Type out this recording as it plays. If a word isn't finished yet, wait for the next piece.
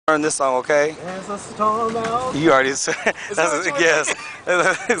Learn this song, okay? There's a storm out. You already said. That's a guess.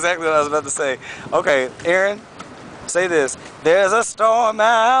 That's exactly what I was about to say. Okay, Aaron, say this. There's a storm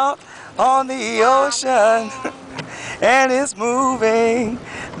out on the ocean, and it's moving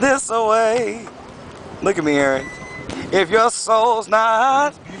this way. Look at me, Aaron. If your soul's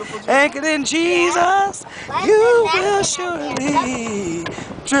not anchored in Jesus, you will surely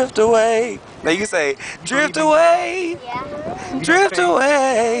drift away. Now you say, drift away, drift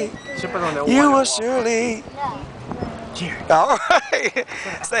away. You will surely. All right.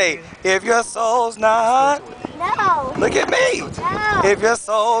 Say, if your soul's not. No. Look at me. No. If your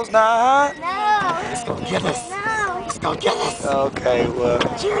soul's not. No. Let's go get us. No. Let's go get us. Okay, well.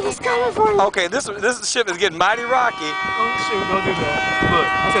 Jared is coming for you. Okay, this ship is getting mighty rocky. Oh, shoot, don't do that. Look,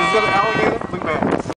 I said, is that an alligator? Look back.